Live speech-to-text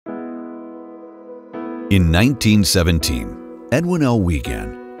In 1917, Edwin L.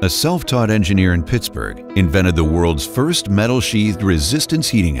 Wiegand, a self-taught engineer in Pittsburgh, invented the world's first metal-sheathed resistance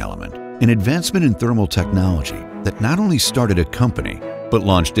heating element, an advancement in thermal technology that not only started a company, but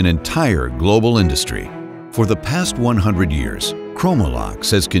launched an entire global industry. For the past 100 years,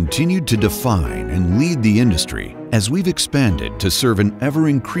 Chromalox has continued to define and lead the industry as we've expanded to serve an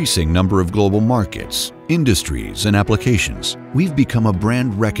ever-increasing number of global markets, industries, and applications. We've become a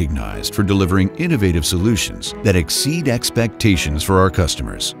brand recognized for delivering innovative solutions that exceed expectations for our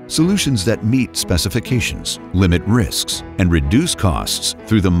customers. Solutions that meet specifications, limit risks, and reduce costs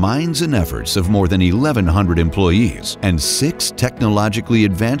through the minds and efforts of more than 1,100 employees and 6 technologically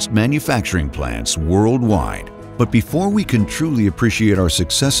advanced manufacturing plants worldwide. But before we can truly appreciate our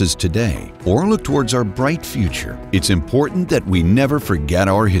successes today or look towards our bright future, it's important that we never forget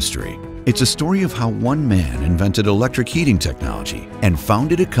our history. It's a story of how one man invented electric heating technology and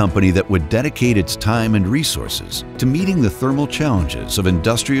founded a company that would dedicate its time and resources to meeting the thermal challenges of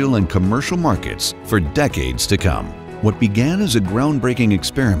industrial and commercial markets for decades to come. What began as a groundbreaking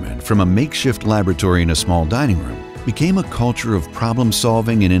experiment from a makeshift laboratory in a small dining room became a culture of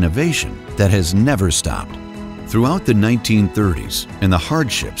problem-solving and innovation that has never stopped. Throughout the 1930s and the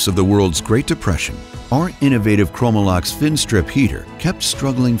hardships of the world's Great Depression, our innovative Chromalox fin strip heater kept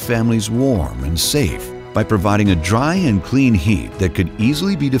struggling families warm and safe by providing a dry and clean heat that could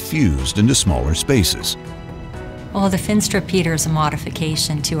easily be diffused into smaller spaces. Well, the fin strip heater is a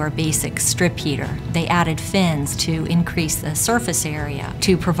modification to our basic strip heater. They added fins to increase the surface area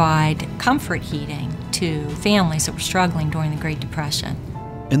to provide comfort heating to families that were struggling during the Great Depression.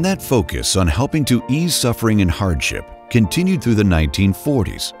 And that focus on helping to ease suffering and hardship continued through the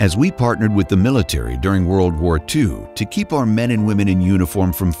 1940s as we partnered with the military during World War II to keep our men and women in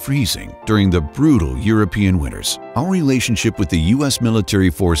uniform from freezing during the brutal European winters. Our relationship with the U.S. military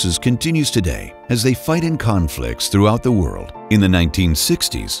forces continues today as they fight in conflicts throughout the world. In the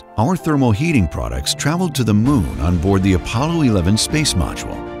 1960s, our thermal heating products traveled to the moon on board the Apollo 11 space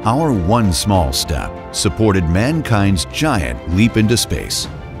module. Our one small step supported mankind's giant leap into space.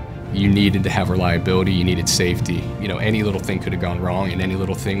 You needed to have reliability, you needed safety. You know, any little thing could have gone wrong, and any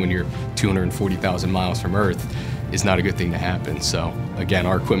little thing when you're 240,000 miles from Earth is not a good thing to happen. So again,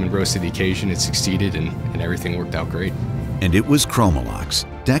 our equipment rose to the occasion, it succeeded, and everything worked out great. And it was Chromalox,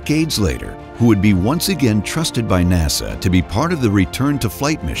 decades later, who would be once again trusted by NASA to be part of the return to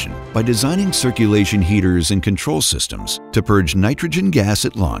flight mission by designing circulation heaters and control systems to purge nitrogen gas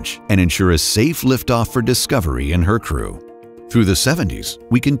at launch and ensure a safe liftoff for Discovery and her crew. Through the 70s,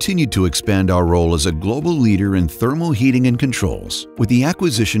 we continued to expand our role as a global leader in thermal heating and controls with the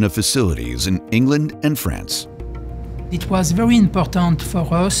acquisition of facilities in England and France. It was very important for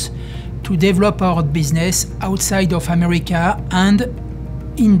us to develop our business outside of America and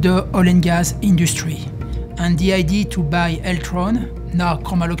in the oil and gas industry. And the idea to buy Eltron, now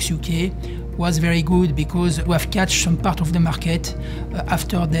Chromalox UK, was very good because we have catch some part of the market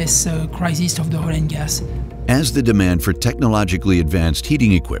after this crisis of the oil and gas. As the demand for technologically advanced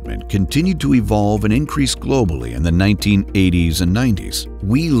heating equipment continued to evolve and increase globally in the 1980s and 90s,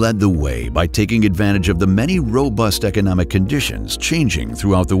 we led the way by taking advantage of the many robust economic conditions changing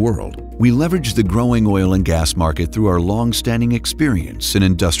throughout the world. We leveraged the growing oil and gas market through our long-standing experience in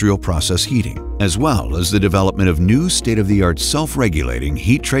industrial process heating, as well as the development of new state-of-the-art self-regulating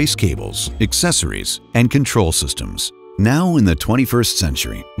heat trace cables, accessories, and control systems. Now in the 21st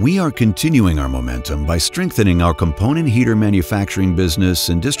century, we are continuing our momentum by strengthening our component heater manufacturing business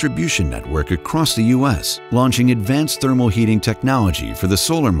and distribution network across the U.S., launching advanced thermal heating technology for the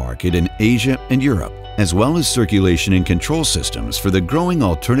solar market in Asia and Europe, as well as circulation and control systems for the growing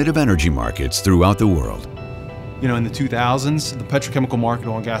alternative energy markets throughout the world. You know, in the 2000s, the petrochemical market,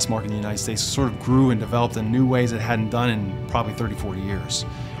 oil and gas market in the United States sort of grew and developed in new ways it hadn't done in probably 30, 40 years.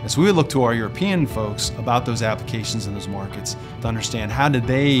 And so we would look to our European folks about those applications in those markets to understand how did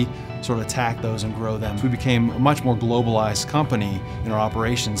they sort of attack those and grow them. We became a much more globalized company in our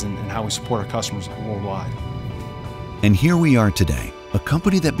operations and how we support our customers worldwide. And here we are today, a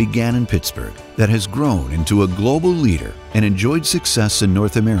company that began in Pittsburgh that has grown into a global leader and enjoyed success in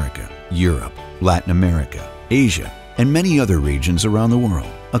North America, Europe, Latin America, Asia, and many other regions around the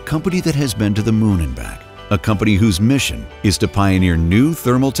world. A company that has been to the moon and back. A company whose mission is to pioneer new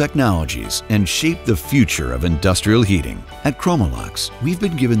thermal technologies and shape the future of industrial heating. At Chromalox, we've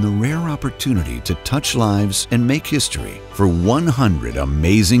been given the rare opportunity to touch lives and make history for 100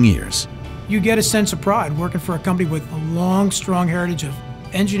 amazing years. You get a sense of pride working for a company with a long, strong heritage of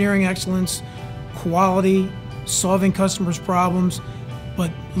engineering excellence, quality, solving customers' problems, but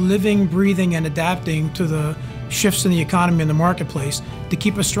living, breathing, and adapting to the shifts in the economy and the marketplace to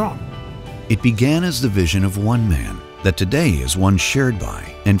keep us strong. It began as the vision of one man that today is one shared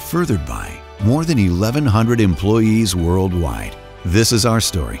by and furthered by more than 1,100 employees worldwide. This is our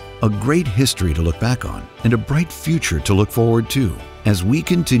story, a great history to look back on and a bright future to look forward to as we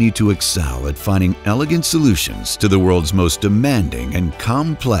continue to excel at finding elegant solutions to the world's most demanding and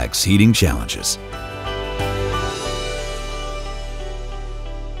complex heating challenges.